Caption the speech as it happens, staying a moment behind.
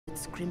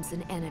its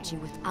crimson energy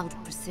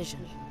without precision.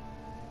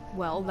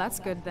 Well, that's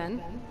good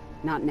then.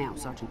 Not now,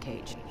 Sergeant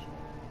Cage.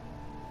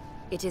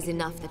 It is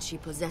enough that she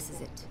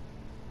possesses it.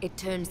 It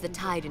turns the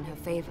tide in her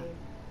favor.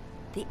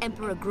 The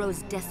Emperor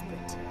grows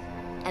desperate,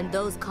 and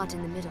those caught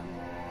in the middle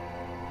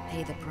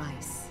pay the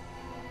price.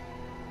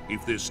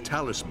 If this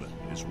talisman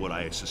is what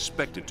I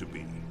suspect it to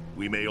be,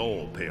 we may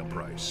all pay a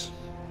price.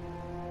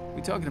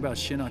 We talking about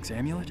Shinnok's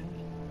amulet?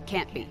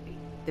 Can't be.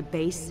 The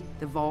base,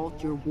 the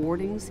vault, your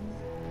wardings.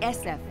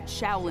 SF,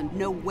 Shaolin,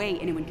 no way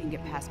anyone can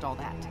get past all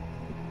that.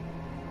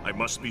 I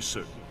must be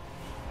certain.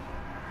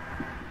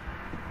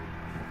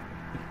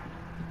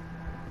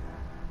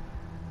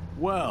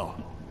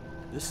 Well,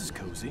 this is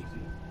cozy.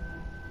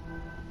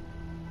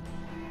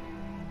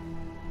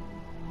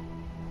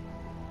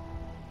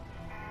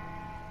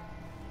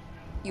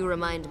 You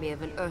remind me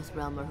of an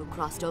Earthrealmer who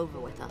crossed over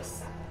with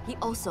us. He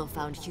also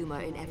found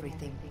humor in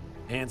everything.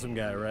 Handsome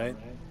guy, right?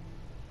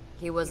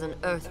 He was an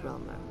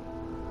Earthrealmer.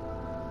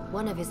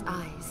 One of his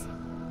eyes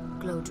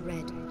glowed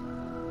red.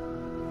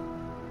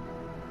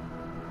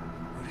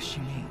 What does she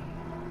mean?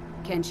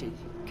 Kenshi,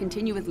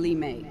 continue with Li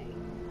Mei.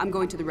 I'm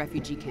going to the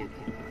refugee camp.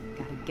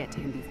 Gotta get to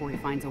him before he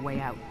finds a way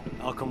out.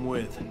 I'll come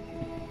with.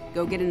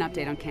 Go get an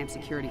update on camp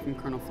security from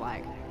Colonel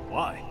Flagg.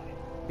 Why?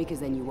 Because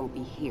then you won't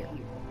be here.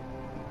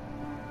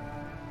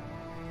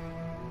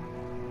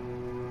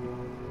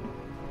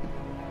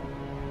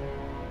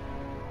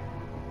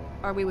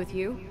 Are we with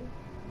you?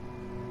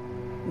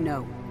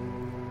 No.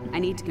 I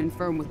need to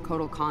confirm with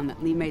Kotal Khan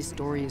that Li Mei's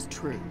story is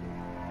true.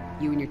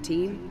 You and your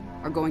team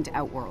are going to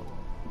Outworld.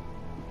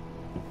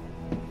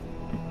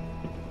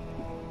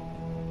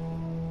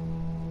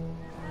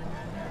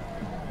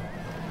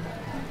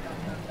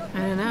 I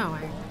don't know.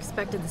 I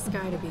expected the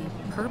sky to be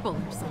purple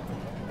or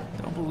something.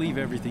 Don't believe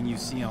everything you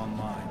see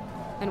online.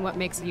 And what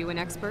makes you an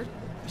expert?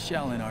 The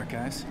Shaolin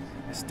Archives.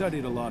 I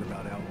studied a lot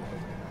about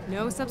Outworld.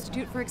 No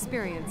substitute for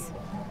experience.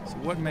 So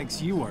what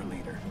makes you our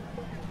leader?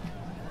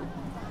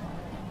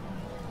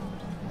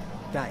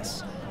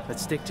 Guys,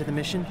 let's stick to the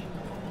mission.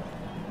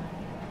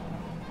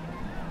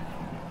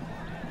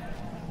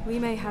 Li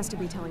Mei has to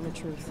be telling the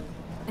truth.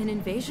 An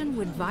invasion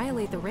would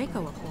violate the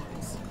Reiko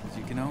Accords.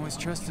 You can always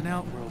trust an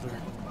Outworlder.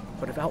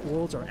 But if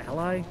Outworld's our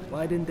ally,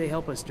 why didn't they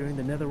help us during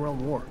the Netherrealm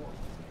War?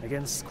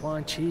 Against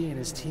Quan Chi and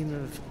his team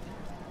of...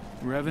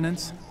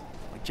 Revenants?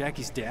 Like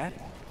Jackie's dad?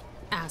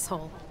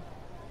 Asshole.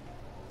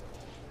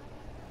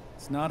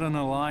 It's not an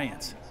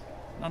alliance.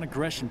 Not an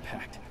aggression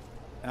pact.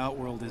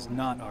 Outworld is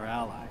not our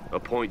ally. A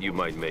point you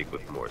might make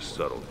with more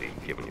subtlety,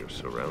 given your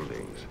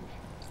surroundings.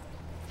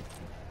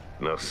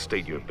 Now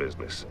state your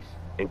business,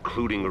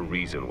 including a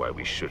reason why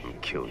we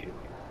shouldn't kill you.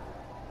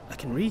 I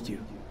can read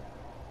you.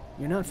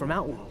 You're not from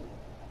Outworld.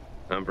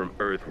 I'm from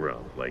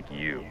Earthrealm, like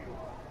you.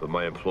 But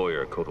my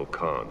employer, Kotal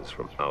Khan, is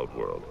from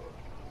Outworld.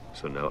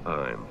 So now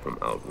I'm from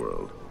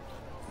Outworld.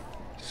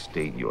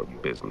 State your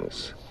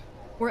business.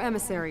 We're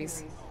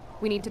emissaries.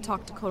 We need to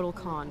talk to Kotal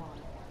Khan.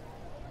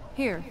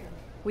 Here,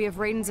 we have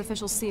Raiden's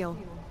official seal.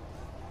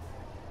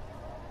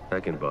 I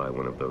can buy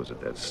one of those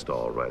at that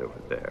stall right over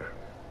there.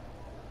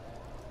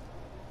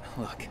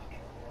 Look,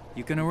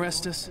 you can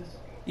arrest us,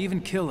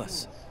 even kill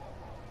us.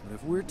 But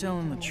if we're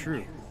telling the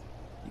truth,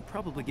 you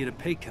probably get a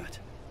pay cut.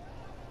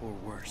 Or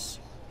worse.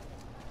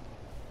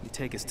 You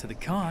take us to the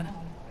Khan,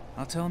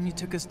 I'll tell him you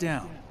took us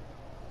down.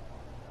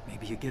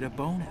 Maybe you get a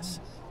bonus.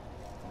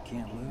 You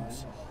can't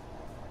lose.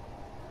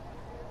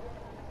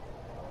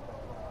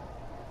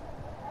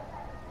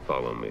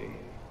 Follow me.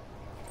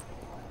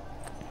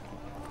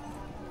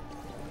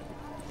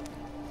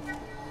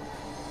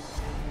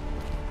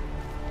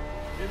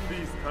 In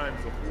these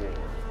times of war,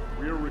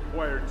 we are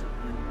required to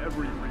view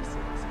every resource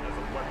as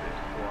a weapon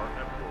for our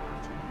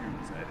Emperor to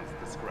use at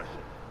his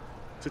discretion.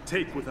 To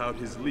take without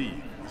his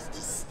leave is to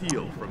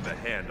steal from the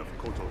hand of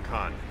Kotal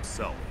Khan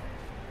himself.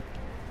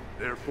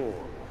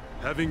 Therefore,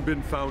 having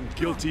been found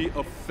guilty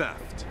of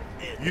theft,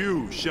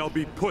 you shall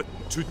be put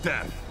to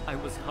death. I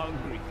was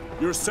hungry.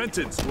 Your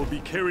sentence will be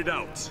carried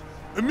out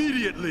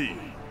immediately.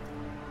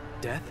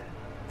 Death?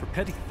 For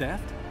petty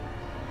theft?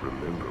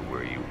 Remember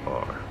where you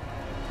are.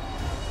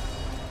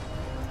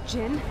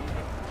 Jin?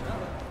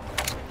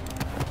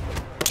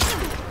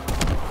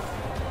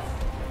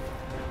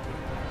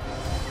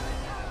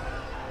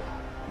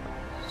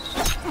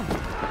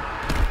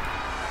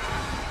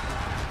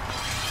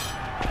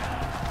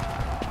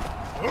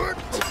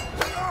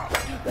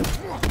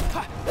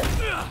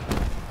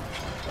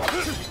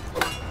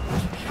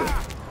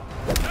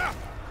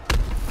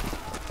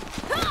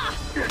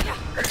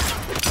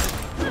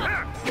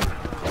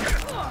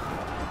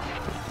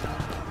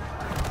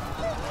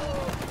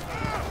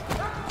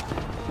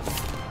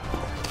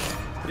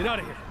 Get out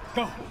of here.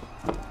 Go.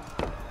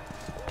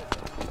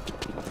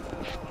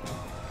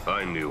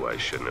 I knew I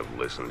shouldn't have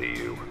listened to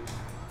you.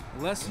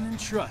 Lesson in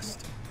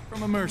trust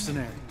from a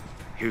mercenary.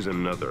 Here's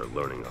another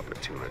learning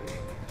opportunity.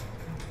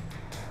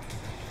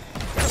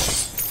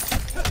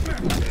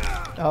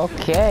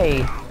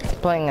 Okay,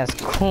 playing as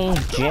Cool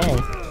Jin.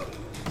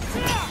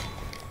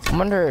 I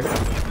wonder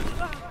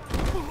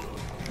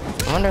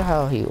wonder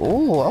how he.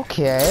 Ooh,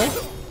 okay.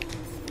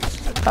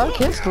 I like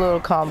his little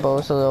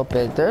combos a little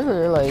bit.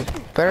 They're like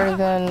better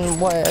than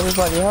what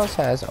everybody else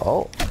has.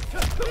 Oh,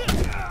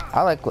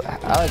 I like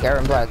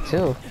Aaron Black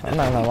too. I'm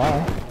not gonna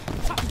lie.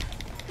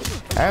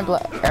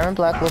 Aaron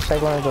Black looks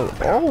like one of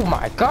the. Oh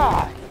my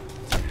God.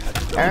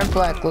 Aaron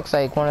Black looks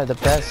like one of the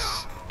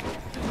best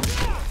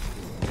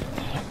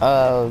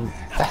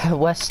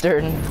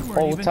Western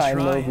old-time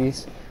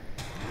movies.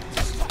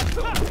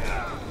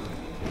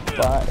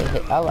 But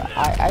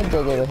I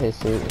dig it with his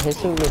suit. His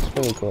suit looks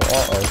pretty cool.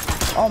 Uh-oh.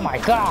 Oh my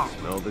God!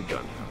 Smell the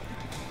gun.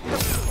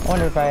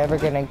 Wonder if I ever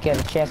gonna get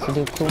a chance to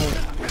do cool.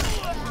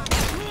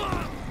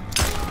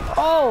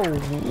 Oh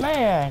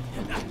man!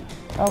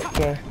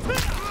 Okay.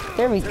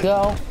 There we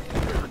go.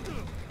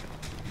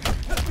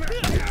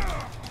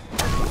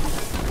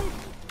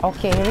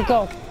 Okay, here we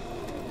go.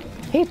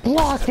 He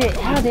blocked it!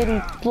 How did he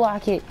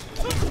block it?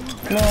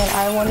 Man,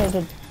 I wanted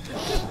to...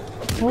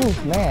 Ooh,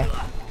 man.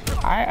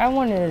 I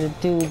wanted to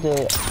do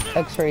the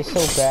X-ray so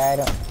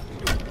bad.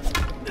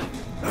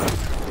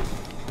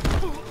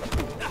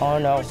 Oh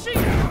no.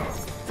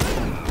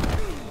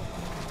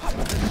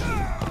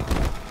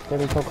 There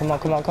we go. Come on,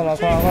 come on, come on,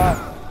 come on, come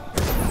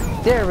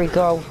on. There we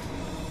go.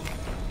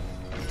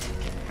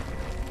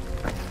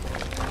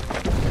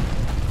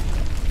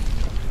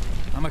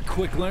 I'm a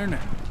quick learner.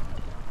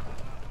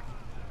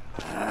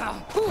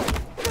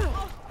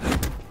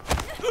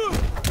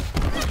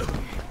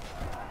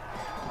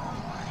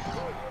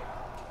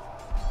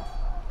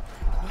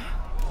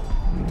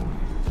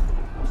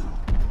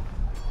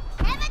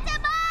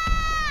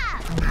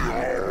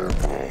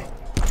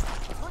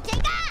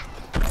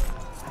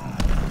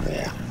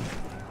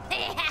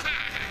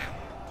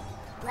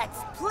 Let's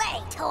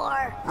play,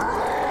 Tor.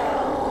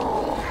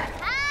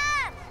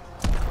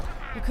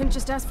 You couldn't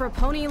just ask for a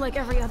pony like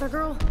every other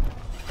girl?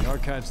 The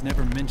archives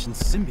never mentioned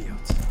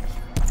symbiotes.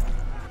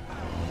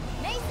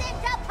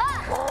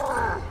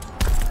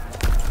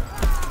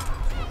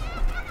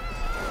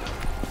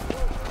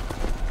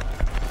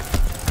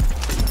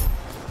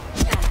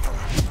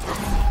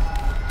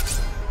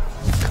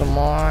 Come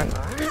on.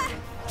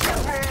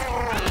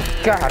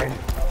 Got him.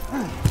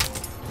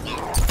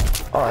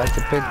 Oh, that's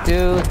a big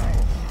dude.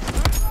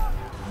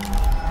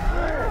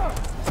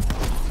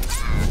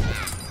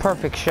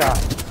 Perfect shot.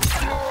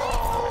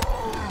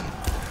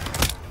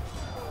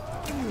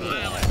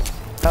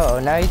 Oh,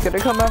 now he's gonna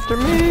come after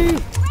me.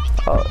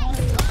 Oh,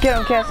 get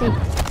him, Cassie.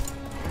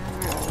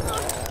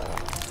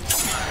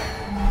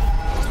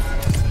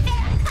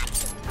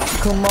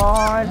 Come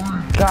on.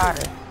 Got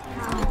it.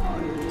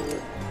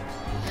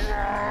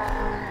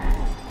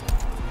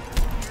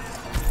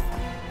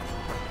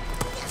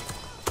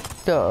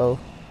 Uh-oh.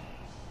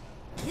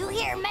 You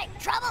here make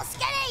trouble,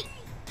 Skinny?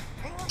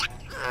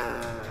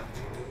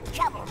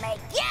 Trouble make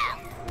you.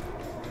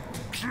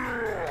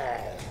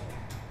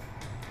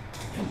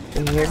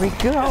 Here we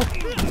go.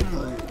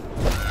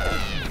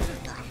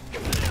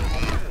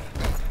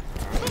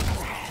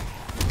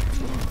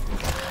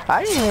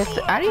 I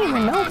didn't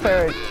even know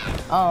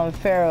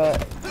Farrah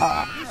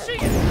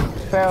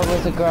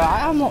was a girl.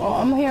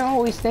 I'm here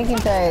always thinking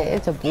that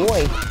it's a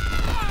boy.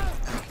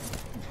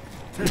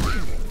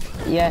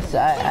 Yes,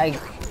 I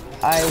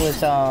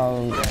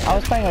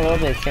was playing a little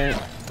bit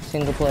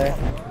single player,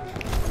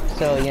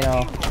 so you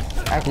know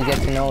I can get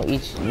to know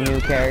each new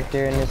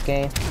character in this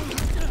game.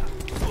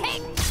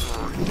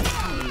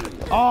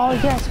 Oh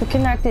yes, we're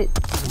connected.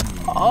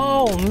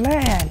 Oh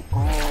man.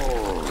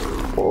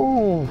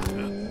 Oh.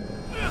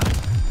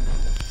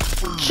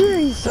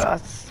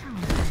 Jesus.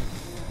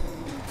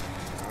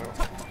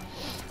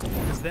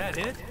 Is that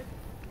it?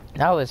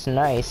 That was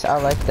nice. I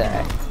like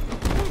that.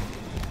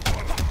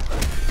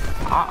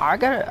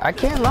 I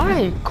can't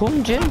lie.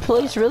 Kun Jin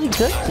plays really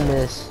good in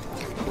this.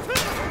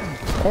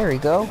 There we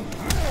go.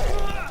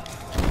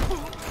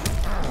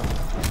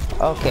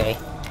 Okay.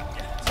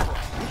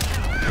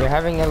 You're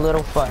having a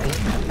little fun.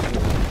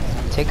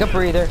 Take a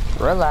breather.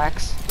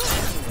 Relax.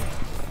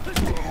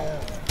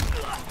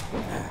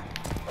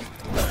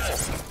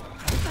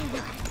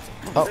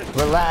 Oh,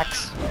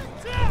 relax.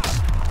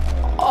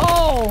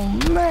 Oh,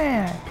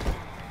 man.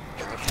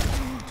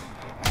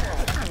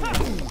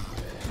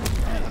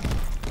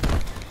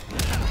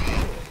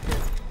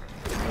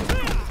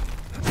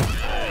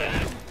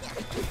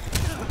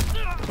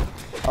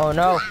 Oh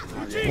no,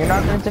 you're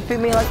not gonna defeat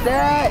me like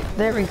that.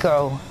 There we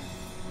go.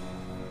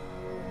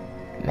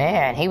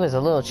 Man, he was a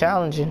little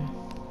challenging.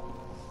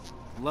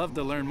 Love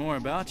to learn more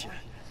about you.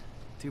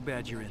 Too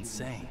bad you're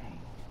insane.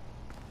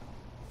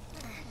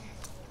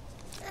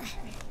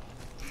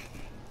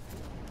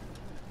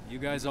 You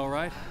guys all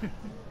right?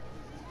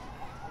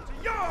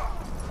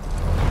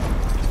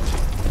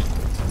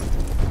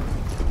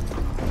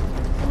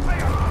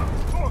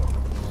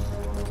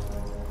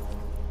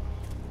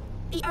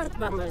 The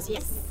Earthbombers,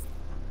 yes.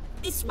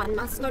 This one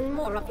must learn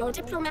more of your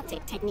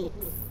diplomatic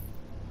techniques.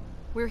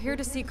 We're here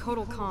to see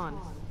Kotal Khan.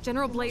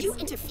 General Blades... You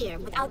interfere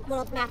with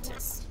outworld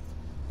matters.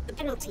 The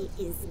penalty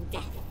is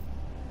death.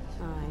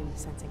 I'm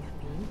sensing a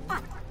theme.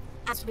 But,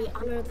 as we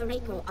honor the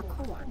Reiko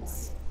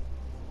Accords,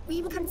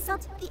 We will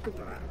consult the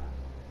Emperor.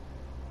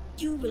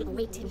 You will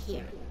await him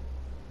here.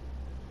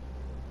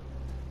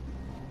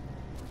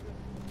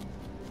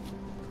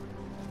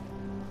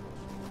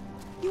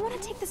 You want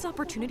to take this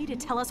opportunity to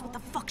tell us what the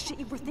fuck shit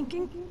you were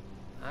thinking?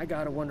 I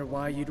gotta wonder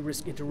why you'd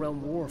risk interrealm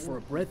war for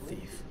a bread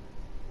thief.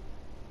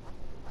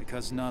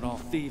 Because not all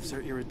thieves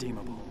are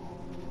irredeemable.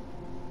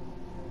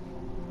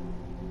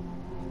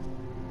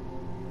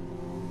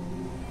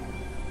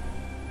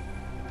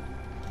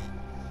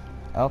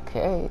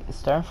 Okay, it's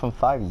starting from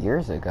 5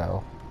 years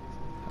ago.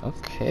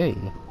 Okay.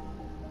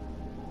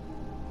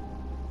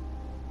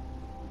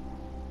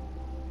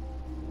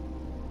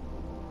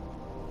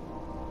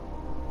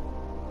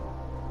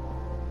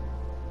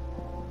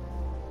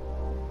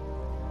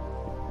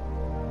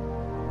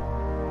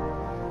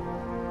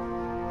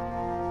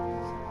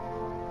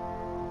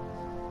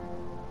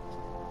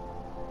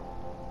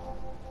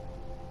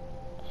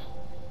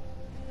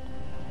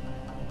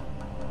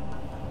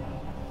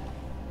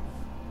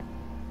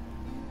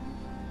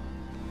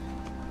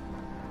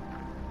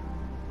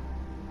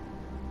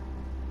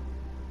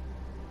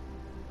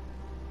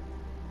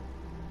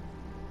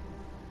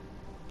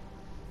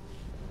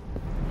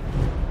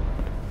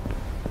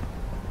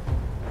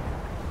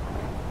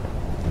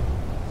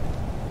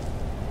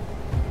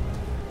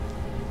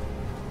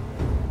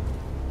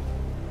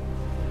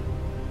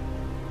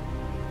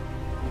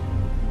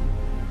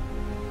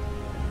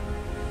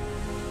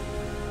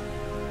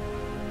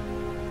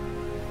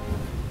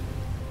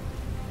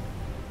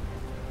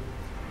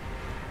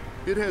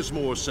 It has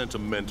more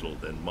sentimental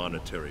than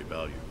monetary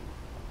value.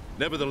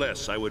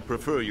 Nevertheless, I would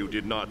prefer you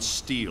did not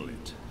steal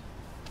it.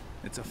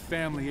 It's a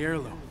family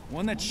heirloom,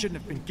 one that shouldn't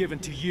have been given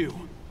to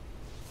you.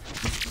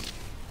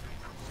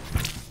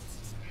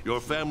 Your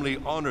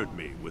family honored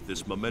me with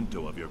this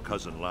memento of your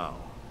cousin Lao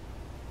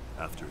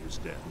after his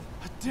death.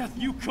 A death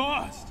you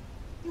caused!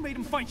 You made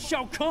him fight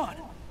Shao Kahn!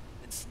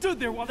 And stood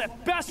there while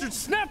that bastard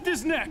snapped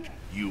his neck!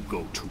 You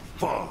go too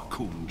far,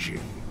 Kung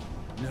Jin.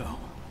 No,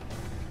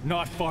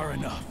 not far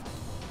enough.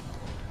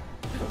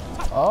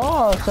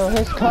 Oh, so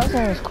his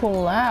cousin is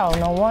Kung Lao.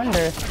 No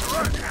wonder.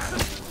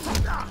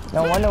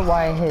 No wonder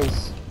why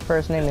his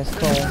first name is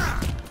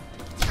Kung.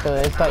 So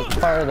it's like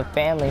part of the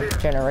family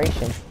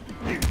generation.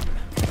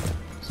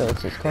 So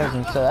it's his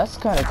cousin. So that's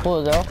kind of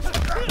cool though.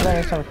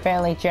 Learning some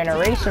family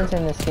generations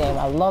in this game.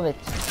 I love it.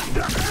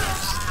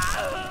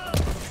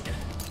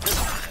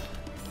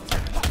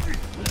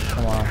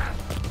 Come on.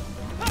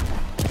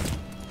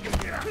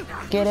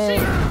 Get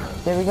it.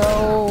 There we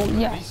go.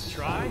 Yes.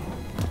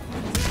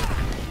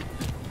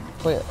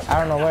 Wait, I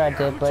don't know what I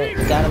did, but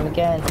got him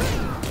again.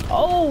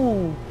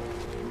 Oh!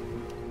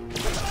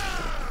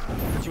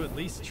 Did you at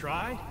least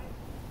try?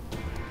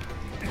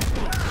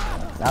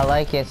 I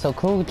like it. So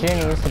Kung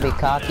Jin used to be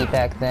cocky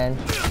back then.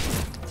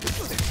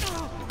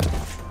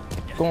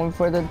 Going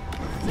for the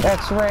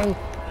X-ray.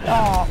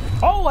 Oh,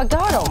 oh, I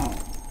got him!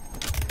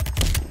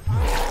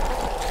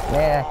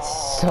 Man,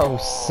 that's so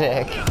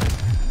sick.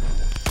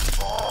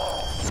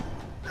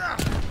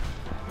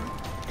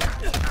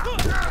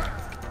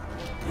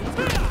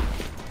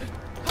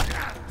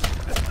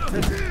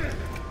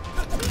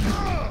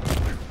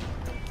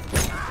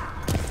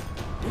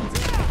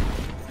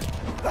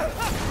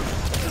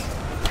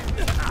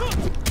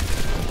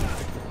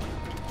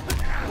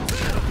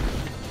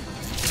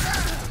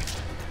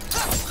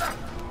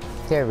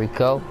 There we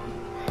go.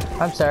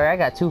 I'm sorry, I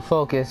got too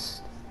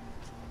focused.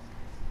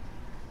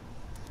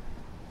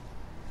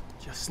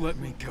 Just let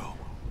me go.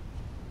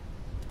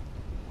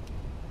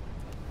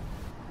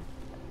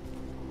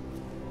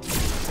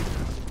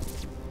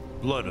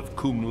 Blood of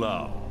Kung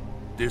Lao,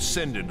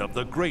 descendant of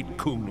the great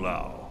Kung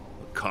Lao,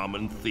 a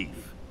common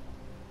thief.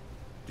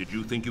 Did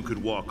you think you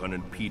could walk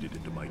unimpeded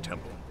into my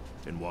temple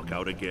and walk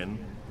out again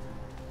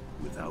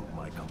without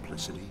my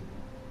complicity?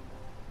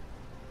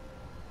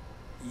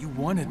 You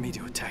wanted me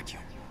to attack you.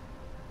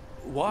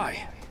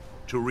 Why?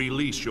 To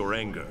release your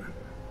anger,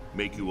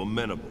 make you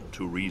amenable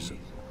to reason.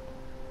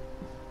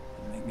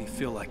 Make me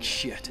feel like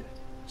shit.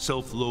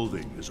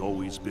 Self-loathing has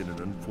always been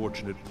an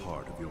unfortunate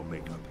part of your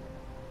makeup.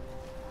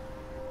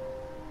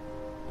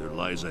 There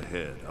lies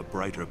ahead a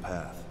brighter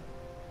path,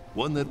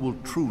 one that will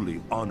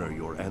truly honor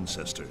your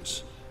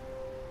ancestors,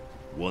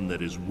 one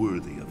that is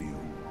worthy of you.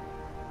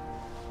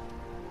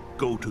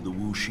 Go to the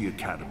Wuxi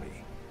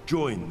Academy,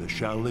 join the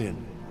Shaolin,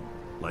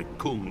 like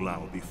Kung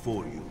Lao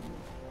before you.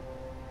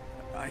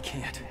 I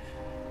can't.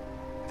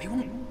 They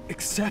won't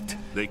accept.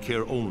 They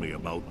care only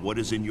about what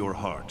is in your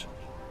heart,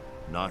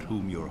 not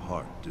whom your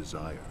heart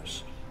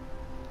desires.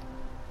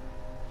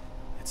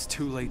 It's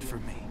too late for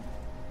me.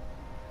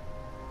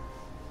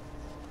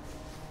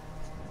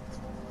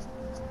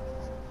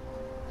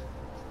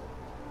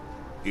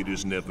 It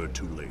is never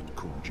too late,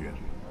 Kung Jin.